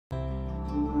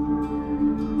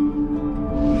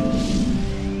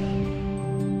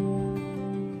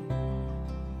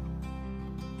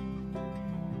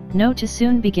No to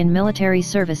soon begin military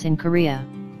service in Korea.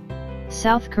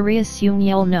 South Korea's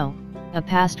Seung-yul No, a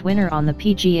past winner on the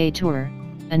PGA Tour,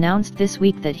 announced this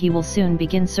week that he will soon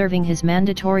begin serving his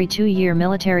mandatory 2-year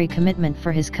military commitment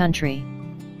for his country.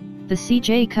 The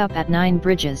CJ Cup at 9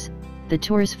 Bridges, the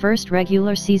tour's first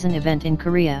regular season event in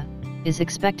Korea, is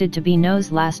expected to be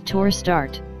No's last tour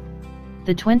start.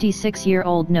 The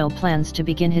 26-year-old No plans to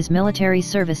begin his military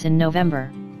service in November.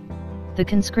 The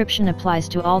conscription applies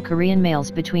to all Korean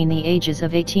males between the ages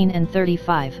of 18 and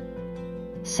 35.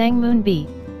 Sangmoon Bae,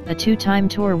 a 2-time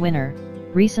tour winner,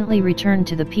 recently returned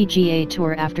to the PGA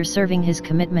Tour after serving his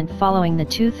commitment following the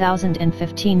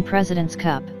 2015 President's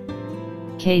Cup.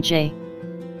 Choi,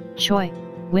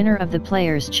 winner of the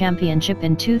Players' Championship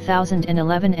in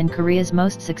 2011 and Korea's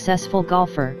most successful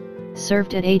golfer,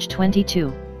 served at age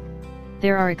 22.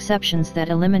 There are exceptions that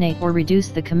eliminate or reduce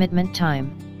the commitment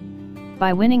time.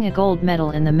 By winning a gold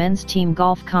medal in the men's team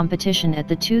golf competition at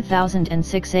the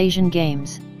 2006 Asian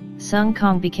Games,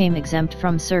 Seung-yul became exempt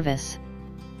from service.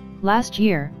 Last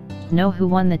year, No, who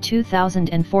won the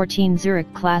 2014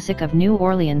 Zurich Classic of New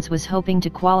Orleans, was hoping to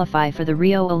qualify for the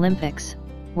Rio Olympics,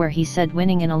 where he said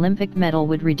winning an Olympic medal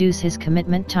would reduce his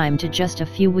commitment time to just a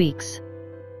few weeks.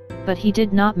 But he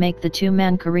did not make the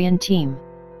 2-man Korean team.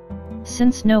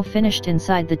 Since No finished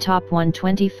inside the top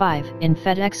 125 in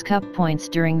FedEx Cup points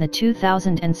during the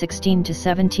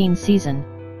 2016-17 season,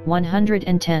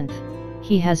 110th,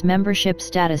 he has membership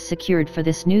status secured for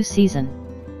this new season.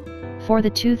 For the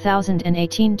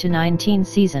 2018-19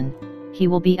 season, he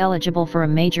will be eligible for a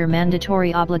major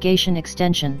mandatory obligation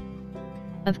extension.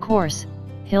 Of course,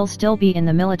 he'll still be in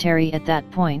the military at that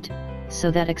point, so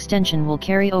that extension will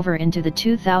carry over into the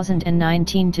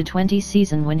 2019-20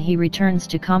 season when he returns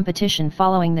to competition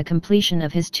following the completion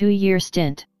of his 2-year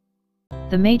stint.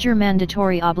 The major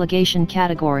mandatory obligation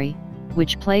category,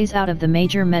 which plays out of the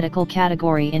major medical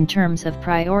category in terms of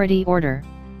priority order,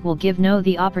 will give No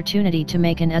the opportunity to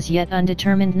make an as yet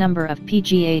undetermined number of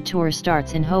PGA Tour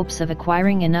starts in hopes of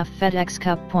acquiring enough FedEx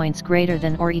Cup points greater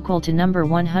than or equal to number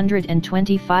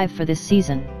 125 for this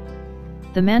season.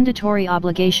 The mandatory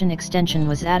obligation extension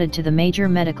was added to the major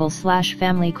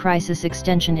medical/family crisis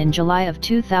extension in July of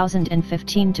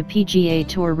 2015 to PGA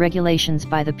Tour regulations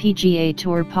by the PGA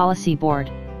Tour Policy Board.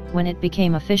 When it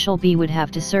became official, B would have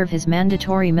to serve his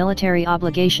mandatory military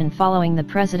obligation following the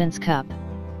President's Cup.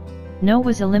 No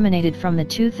was eliminated from the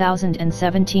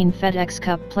 2017 FedEx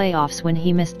Cup playoffs when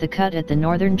he missed the cut at the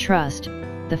Northern Trust,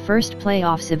 the first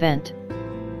playoffs event.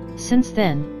 Since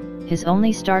then, his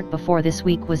only start before this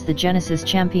week was the Genesis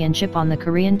Championship on the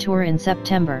Korean Tour in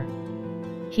September.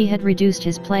 He had reduced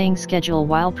his playing schedule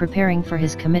while preparing for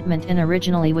his commitment and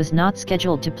originally was not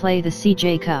scheduled to play the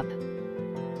CJ Cup.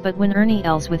 But when Ernie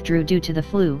Els withdrew due to the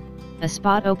flu, a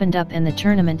spot opened up and the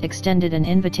tournament extended an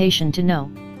invitation to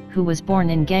No, who was born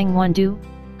in Gangwon-do,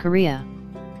 Korea.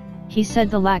 He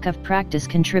said the lack of practice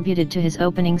contributed to his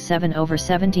opening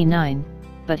 7/79,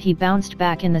 but he bounced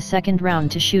back in the second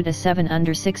round to shoot a 7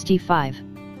 under 65.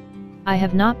 "I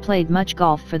have not played much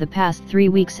golf for the past 3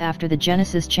 weeks after the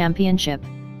Genesis Championship,"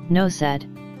 No said.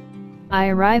 "I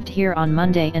arrived here on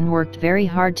Monday and worked very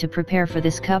hard to prepare for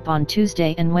this cup on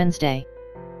Tuesday and Wednesday.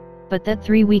 But that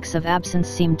 3 weeks of absence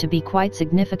seemed to be quite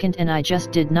significant and I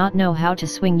just did not know how to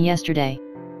swing yesterday.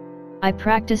 I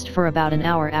practiced for about an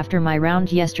hour after my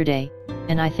round yesterday,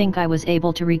 and I think I was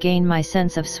able to regain my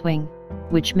sense of swing,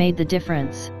 which made the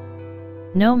difference."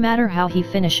 No matter how he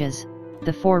finishes,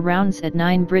 the 4 rounds at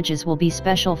 9 Bridges will be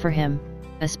special for him,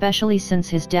 especially since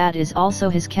his dad is also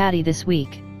his caddy this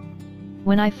week.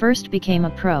 "When I first became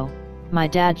a pro, my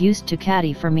dad used to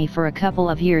caddy for me for a couple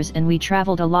of years and we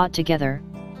traveled a lot together,"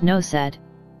 No said.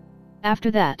 "After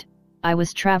that, I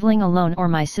was traveling alone or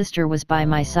my sister was by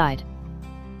my side.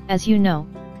 As you know,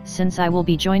 since I will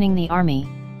be joining the army,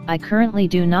 I currently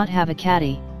do not have a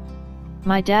caddy.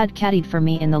 My dad caddied for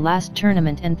me in the last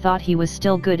tournament and thought he was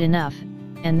still good enough,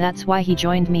 and that's why he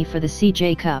joined me for the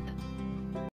CJ Cup."